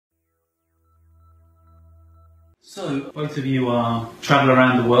So, both of you travel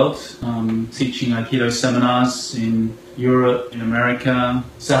around the world, teaching Aikido seminars in Europe, in America,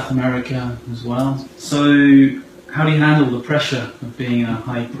 South America as well. So, how do you handle the pressure of being a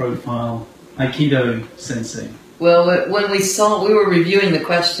high-profile Aikido sensei? Well, when we were reviewing the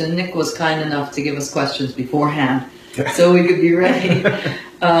question, Nick was kind enough to give us questions beforehand, so we could be ready.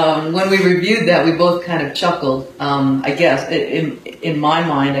 When we reviewed that, we both kind of chuckled. I guess, in my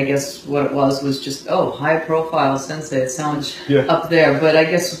mind, I guess what it was just, oh, high-profile sensei, it sounds up there, but I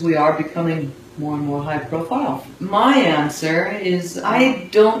guess we are becoming more and more high-profile. My answer is, I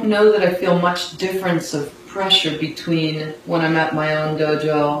don't know that I feel much difference of pressure between when I'm at my own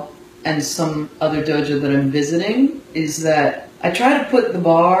dojo and some other dojo that I'm visiting, is that I try to put the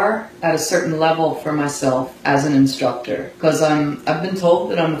bar at a certain level for myself as an instructor, because I've been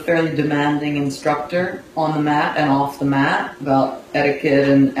told that I'm a fairly demanding instructor on the mat and off the mat about etiquette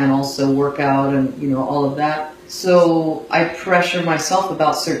and also workout and, you know, all of that. So I pressure myself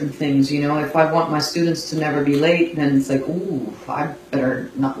about certain things, you know. If I want my students to never be late, then it's like, ooh, I better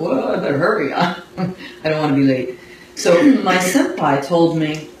hurry. I don't want to be late. So my senpai told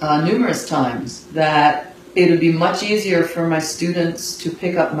me numerous times that it would be much easier for my students to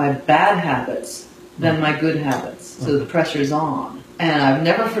pick up my bad habits than my good habits. So the pressure's on. And I've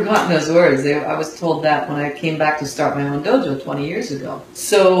never forgotten those words. I was told that when I came back to start my own dojo 20 years ago.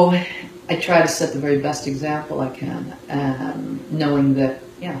 So I try to set the very best example I can, knowing that,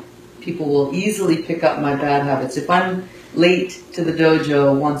 people will easily pick up my bad habits. If I'm late to the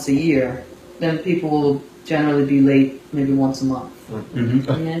dojo once a year, then people will generally be late maybe once a month.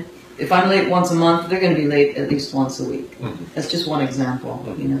 If I'm late once a month, they're going to be late at least once a week. That's just one example,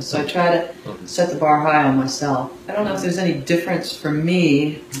 you know. So I try to set the bar high on myself. I don't know if there's any difference for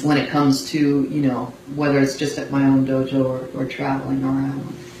me when it comes to, you know, whether it's just at my own dojo or traveling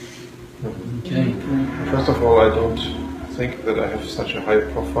around. Okay. First of all, I don't think that I have such a high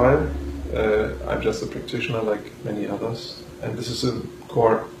profile. I'm just a practitioner like many others. And this is a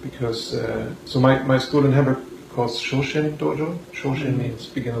core because, so my school in Hamburg calls Shoshin Dojo. Shoshin means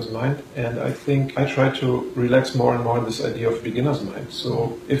beginner's mind. And I think I try to relax more and more in this idea of beginner's mind.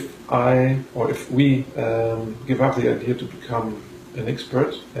 So if we give up the idea to become an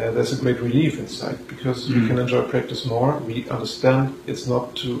expert, there's a great relief inside because we can enjoy practice more. We understand it's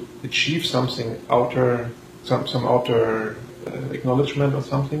not to achieve something some outer acknowledgement or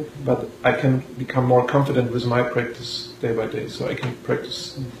something, but I can become more confident with my practice day by day. So I can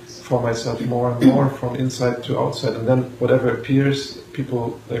practice for myself more and more from inside to outside, and then whatever appears,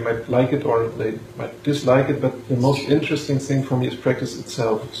 people, they might like it or they might dislike it, but the most interesting thing for me is practice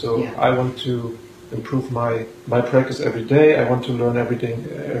itself. So I want to improve my practice every day. I want to learn every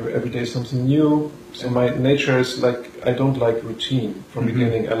day something new. So my nature is like, I don't like routine from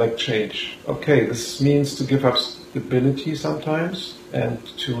beginning. I like change. Okay, this means to give up stability sometimes and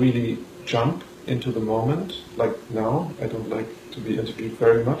to really jump into the moment. Like now, I don't like to be interviewed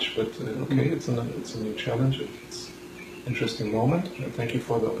very much, but okay, it's a new challenge. It's an interesting moment. Thank you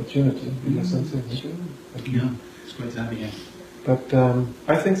for the opportunity. Thank you. Yeah, it's great to have you here. But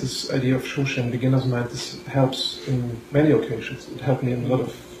I think this idea of Shoshin, beginner's mind, this helps in many occasions. It helped me in a lot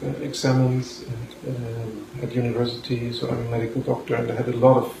of examens at university. So I'm a medical doctor and I had a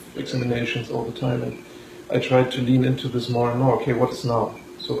lot of examinations all the time. And I tried to lean into this more and more. Okay, what is now?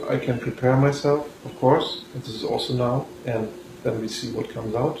 So I can prepare myself, of course. And this is also now. And then we see what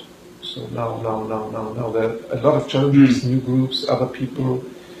comes out. So now. There are a lot of challenges, new groups, other people,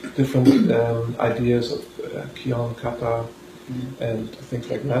 different ideas of Kion, Kata, and things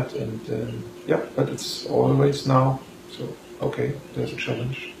like that, and but it's always now. So okay, there's a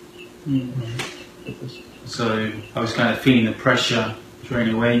challenge. So I was kind of feeling the pressure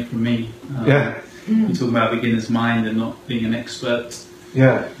drain away from me. You're talking about beginner's mind and not being an expert.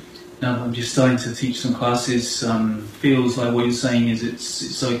 Now I'm just starting to teach some classes. Feels like what you're saying is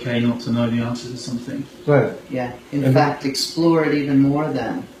it's okay not to know the answer to something. Right. Yeah. In fact, explore it even more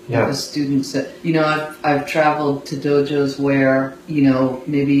then. The students that, you know, I've traveled to dojos where, you know,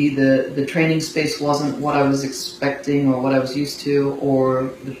 maybe the training space wasn't what I was expecting or what I was used to,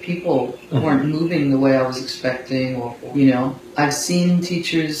 or the people weren't moving the way I was expecting, or, you know, I've seen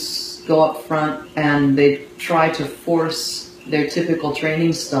teachers go up front and they try to force their typical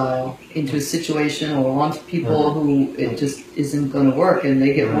training style into a situation or onto people who it just isn't going to work, and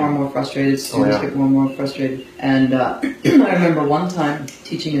they get more and more frustrated, students get more and more frustrated. And I remember one time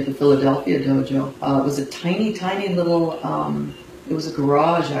teaching at the Philadelphia dojo. It was a tiny little, it was a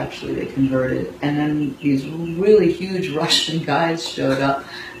garage actually they converted, and then these really huge Russian guys showed up,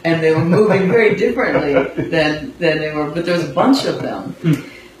 and they were moving very differently than they were, but there was a bunch of them.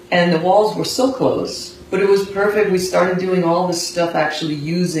 And the walls were so close But it was perfect. We started doing all this stuff actually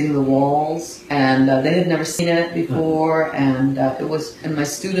using the walls, and they had never seen it before, and and my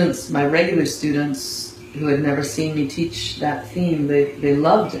students, my regular students who had never seen me teach that theme, they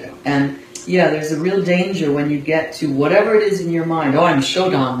loved it. And yeah, there's a real danger when you get to whatever it is in your mind. Oh, I'm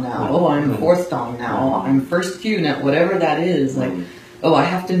Shodan now. Oh, I'm fourth Dan now. Oh, I'm first Kyu now. Whatever that is, like, oh, I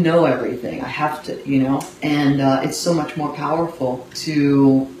have to know everything. I have to, you know. And it's so much more powerful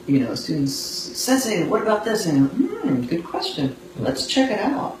to, you know, students, Sensei, what about this? And, good question. Let's check it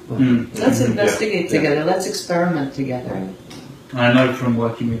out. Let's investigate together. Let's experiment together. I know from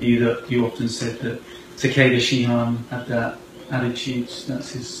working with you that you often said that Ikeda Shihan had that attitude.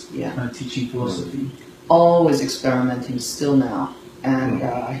 That's his teaching philosophy. Always experimenting, still now. And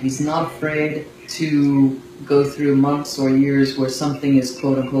he's not afraid to go through months or years where something is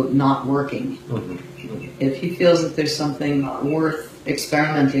quote-unquote not working. If he feels that there's something worth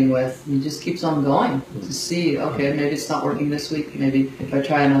experimenting with, he just keeps on going to see, okay, maybe it's not working this week, maybe if I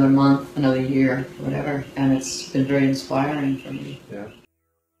try another month, another year, whatever. And it's been very inspiring for me.